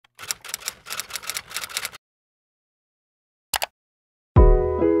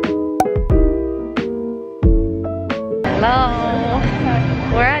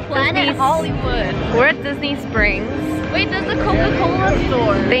Hollywood. We're at Disney Springs. Wait, there's a Coca-Cola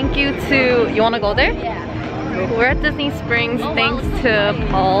store. Thank you to... You want to go there? Yeah. We're at Disney Springs. Oh, thanks wow, to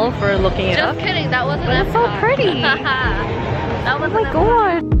Paul for looking it up. Just kidding, that wasn't But it's so pretty. That Oh wasn't my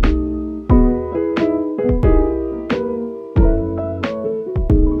god.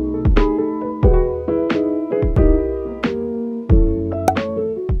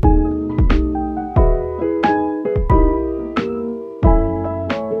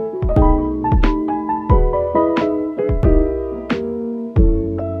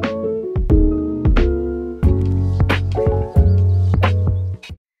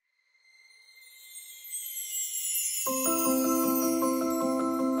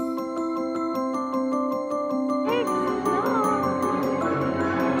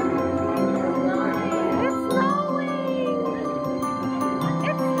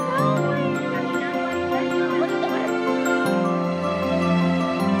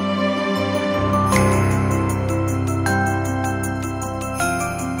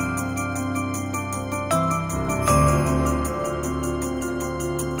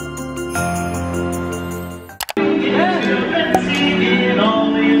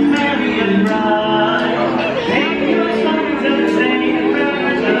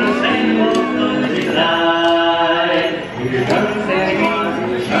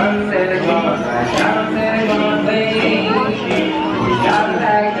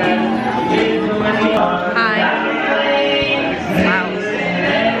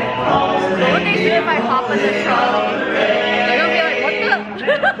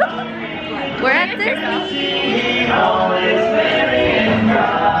 We're at Disney.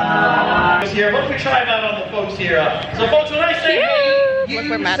 Here, what can we try about on the folks here? So, folks, when I say hey, you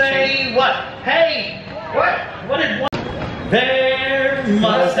say what? Hey, what? What did one? There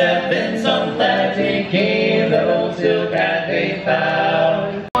must have been some magic in those silk that they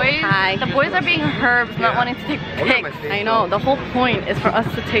found. Hi. The boys are being herbs, not wanting to take pics. I know. The whole point is for us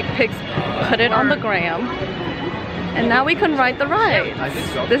to take pics, put it on the gram, and now we can ride the ride.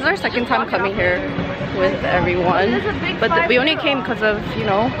 This is our second time coming here with everyone, but we only came because of, you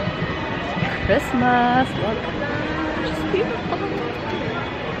know, Christmas. Look, just beautiful.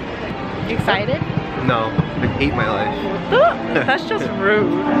 You excited? No, I hate my life. That's just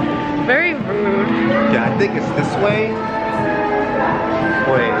rude. Very rude. Yeah, I think it's this way.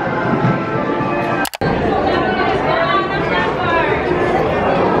 Wait.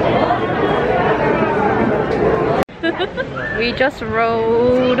 We just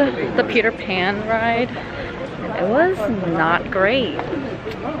rode the Peter Pan ride. It was not great.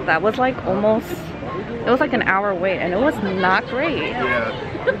 That was like almost, it was like an hour wait and it was not great. Yeah.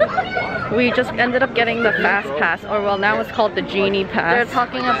 We just ended up getting the fast pass, or well, now it's called the genie pass. They're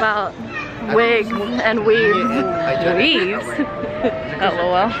talking about wigs and weaves. Weaves?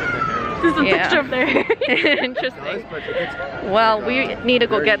 LOL. There's a picture up there. Interesting. Well, we need to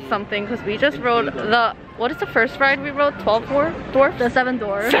go get something because we just rode the, what is the first ride we rode? 12 dwarfs? The 7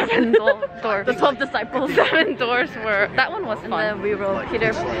 dwarfs. 7 dwarfs. The 12 disciples. 7 dwarfs were, that one was fun. And then we rode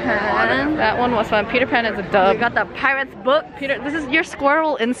Peter Pan. That one was fun. Peter Pan is a dub. We got the Pirate's book. Peter, this is your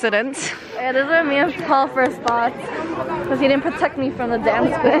squirrel incident. Yeah, this is where me and Paul first fought because he didn't protect me from the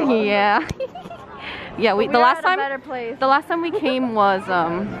dance school. Yeah. Yeah, the last time we came was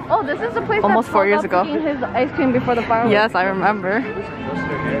oh, this is the place almost 4 years ago. His ice cream before the fireworks. Yes, I remember.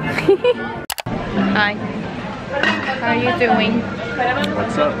 Hi. How are you doing?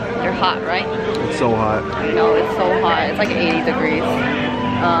 What's up? You're hot, right? It's so hot. I know, it's so hot. It's like 80 degrees.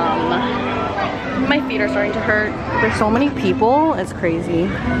 My feet are starting to hurt. There's so many people. It's crazy.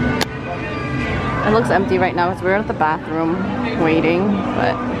 It looks empty right now because we're at the bathroom waiting,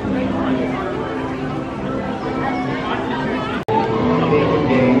 but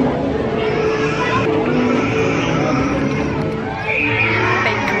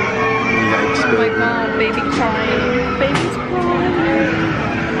oh my god, baby crying. Baby's crying.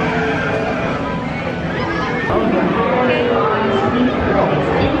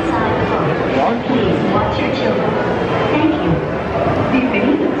 Watch your children. Thank you.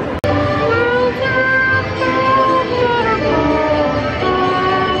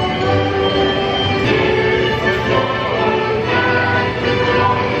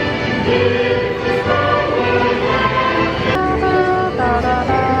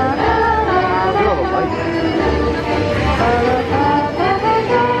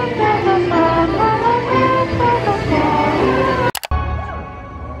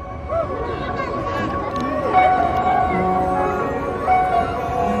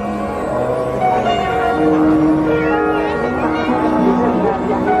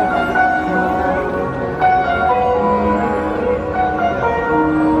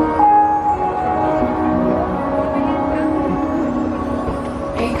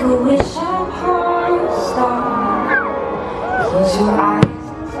 Make a wish upon a star. Close your eyes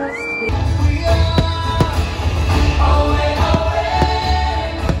and just be.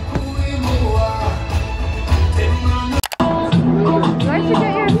 Why did you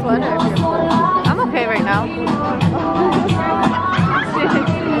get your sweater if you're cold? I'm okay right now. You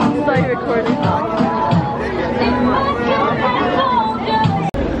thought you were recording.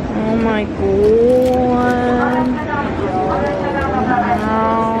 Oh my god.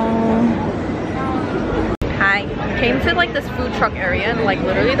 Hi. Came to like this food truck area and like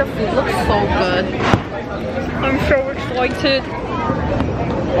literally the food looks so good. I'm so excited.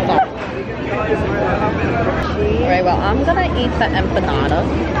 Hold on. Alright, well I'm gonna eat the empanada.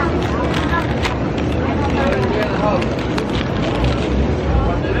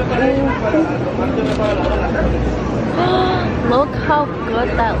 Look how good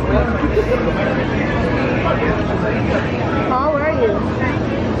that looks. How are you?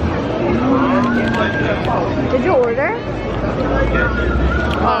 Did you order?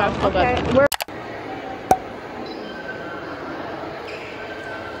 Oh, that's so good. We're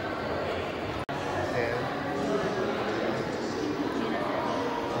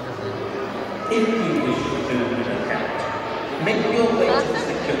If you wish to open an account, make your way to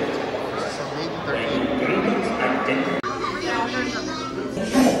security. Agent's identity.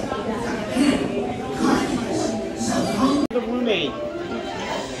 The roommate.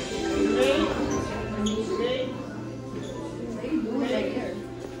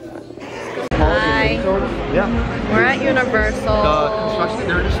 Hi. Yeah. We're at Universal. Construction,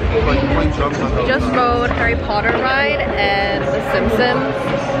 they're just like playing drums on We just rode Harry Potter ride and The Simpsons.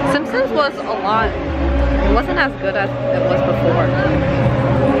 Simpsons was a lot. It wasn't as good as it was before.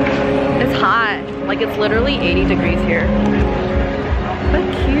 It's hot. Like it's literally 80 degrees here. But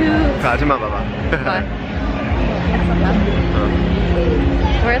cute. Bye.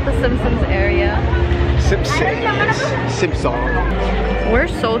 We're at the Simpsons area. Simpsons. We're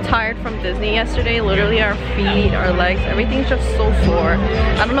so tired from Disney yesterday. Literally our feet, our legs, everything's just so sore.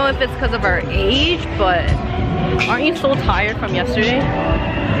 I don't know if it's because of our age, but aren't you so tired from yesterday?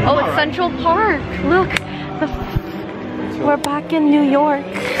 Oh, it's Central Park. Look. We're back in New York.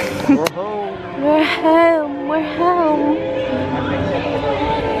 We're home. We're home. We're home.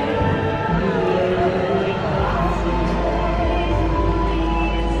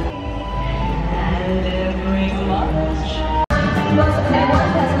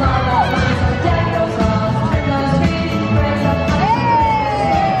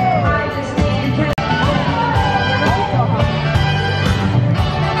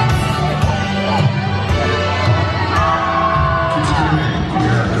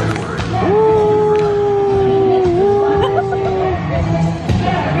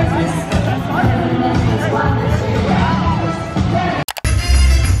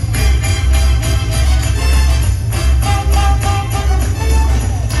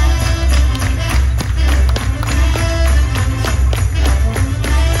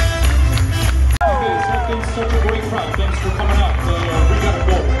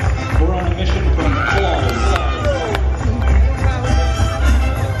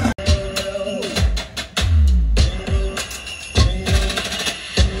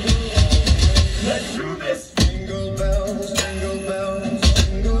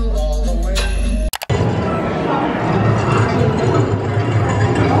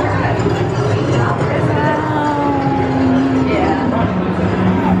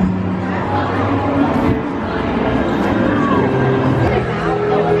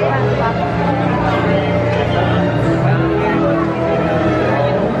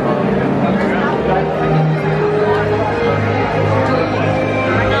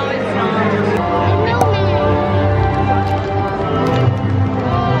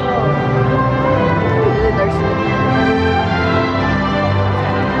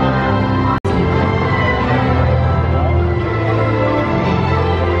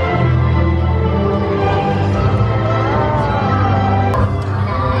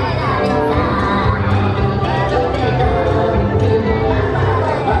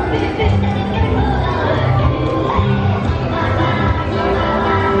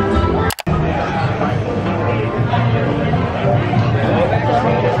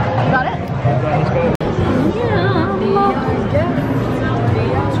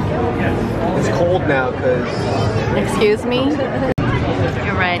 Now, because excuse me.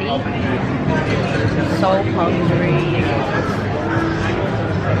 You ready? So hungry.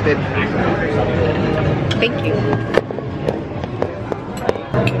 Thank you.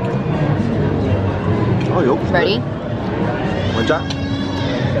 Oh, you ready? One shot.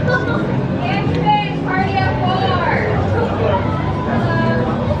 Party at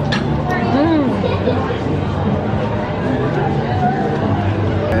 4.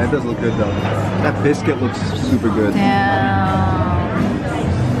 good though. That biscuit looks super good. Damn.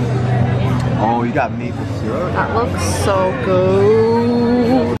 Oh, you got maple syrup? That looks so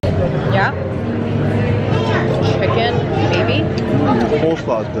good. Yeah. Chicken, maybe? The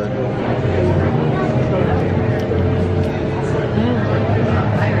coleslaw is good.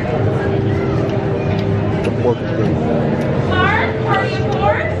 The pork is good.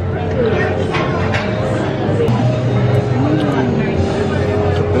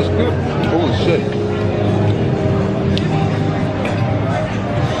 The biscuit? Holy shit.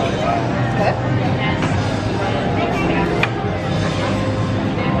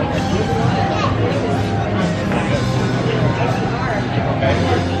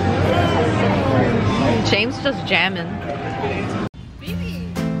 James just jamming.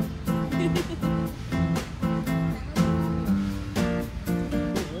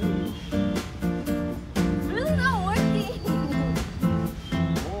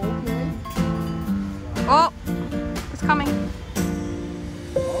 Oh, it's coming.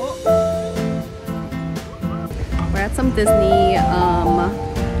 We're at some Disney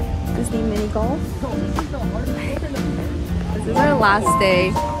mini golf. This is our last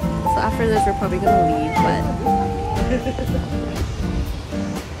day, so after this we're probably gonna leave, but